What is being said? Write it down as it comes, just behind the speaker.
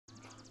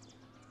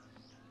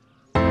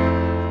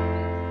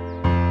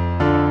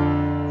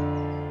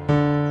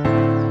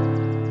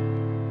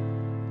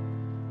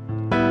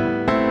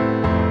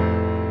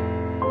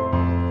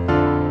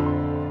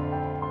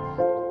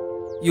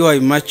You are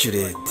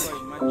immaculate.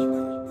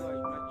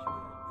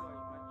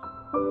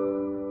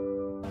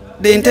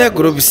 The entire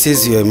group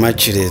says you are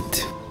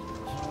immaculate.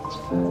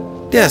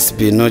 There has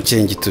been no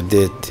change to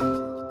date.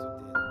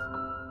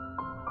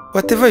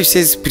 Whatever you say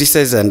is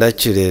precise and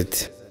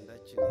accurate.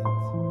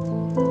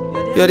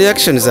 Your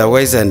reactions are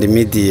wise and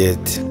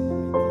immediate.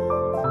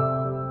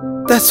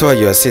 That's why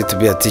you are said to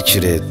be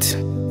articulate.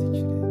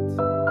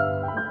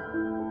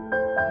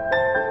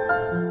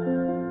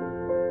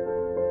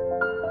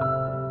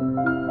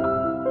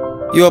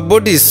 Your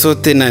body is so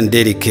thin and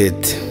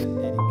delicate.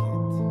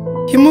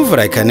 You move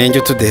like an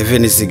angel to the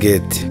heaven's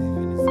gate,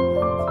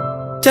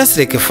 just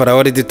like a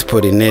flower ready to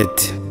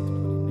pollinate.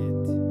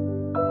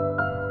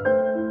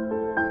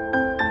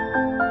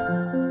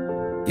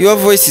 Your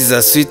voice is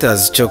as sweet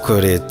as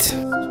chocolate.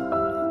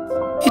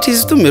 It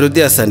is too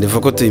melodious and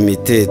vocal to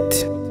imitate.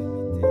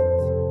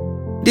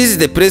 This is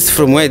the place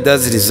from where it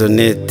does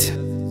resonate.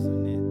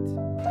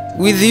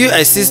 With you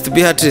I cease to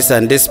be heartless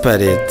and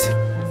desperate.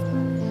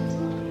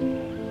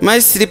 My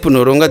sleep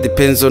no longer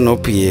depends on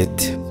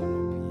opiate.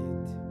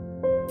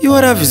 Your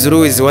love is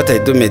always what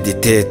I do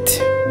meditate.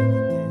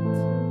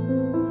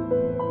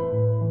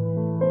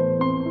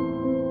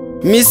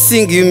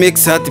 Missing you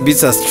makes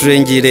heartbeats a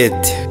strange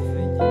rate.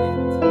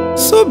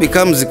 So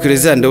becomes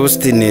crazy and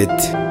obstinate.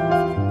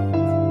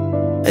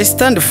 I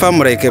stand firm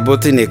like a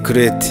boat in a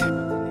crate.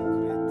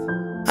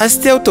 I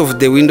stay out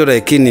of the window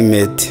like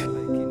inmate.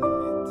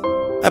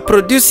 I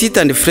produce heat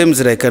and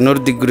flames like an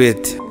old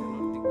great.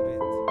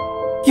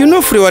 You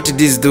know free what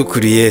these do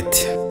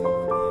create.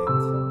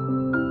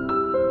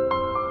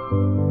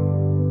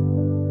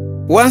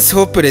 Once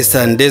hopeless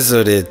and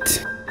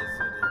desolate,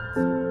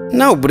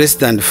 now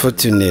blessed and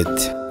fortunate.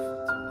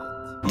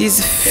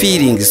 These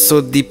feelings so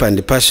deep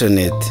and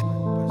passionate.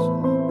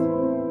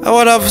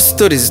 Our love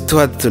story is too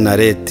hard to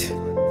narrate.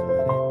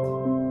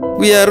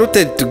 We are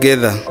rooted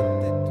together,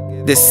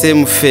 the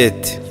same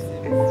fate.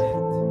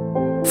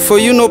 For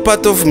you, no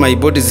part of my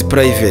body is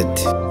private.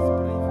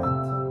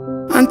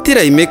 Until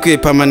I make you a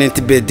permanent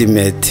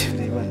bedmate.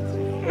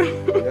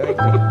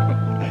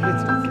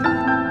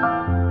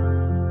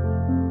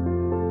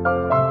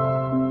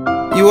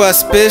 You are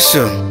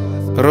special,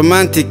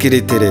 romantic,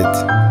 literate.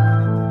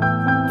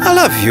 I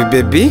love you,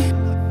 baby.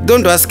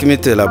 Don't ask me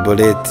to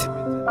elaborate.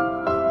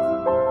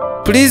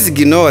 Please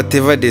ignore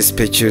whatever they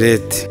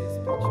speculate.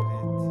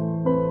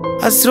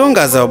 As long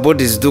as our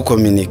bodies do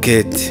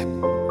communicate,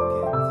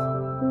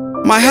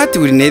 my heart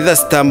will neither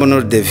stumble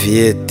nor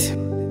deviate.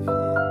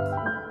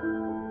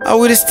 I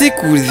will stick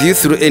with you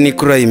through any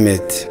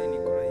climate.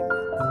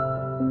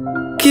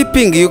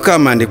 Keeping you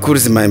calm and cool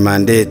is my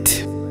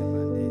mandate.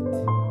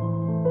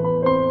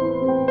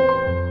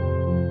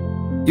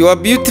 You are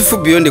beautiful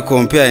beyond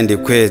compare and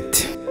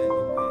equate.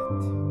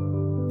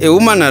 A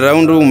woman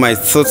around whom my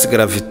thoughts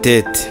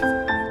gravitate.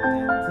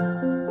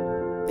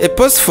 A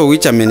post for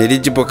which I'm an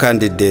eligible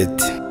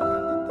candidate.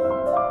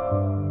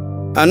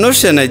 An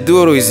ocean I do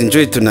always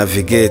enjoy to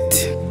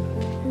navigate.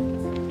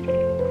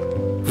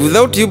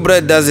 Without you,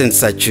 blood doesn't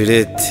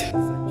saturate,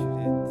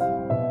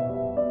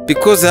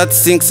 because heart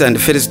sinks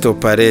and fails to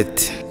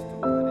operate.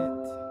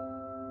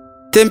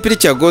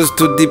 Temperature goes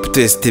too deep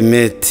to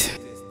estimate.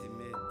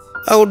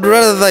 I would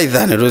rather die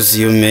than lose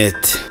you, mate.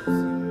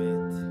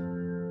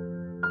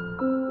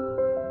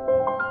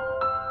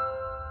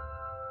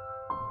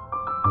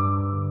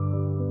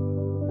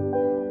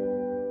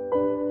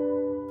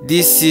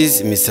 This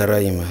is Mr.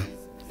 Ryhmer.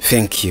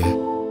 Thank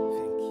you.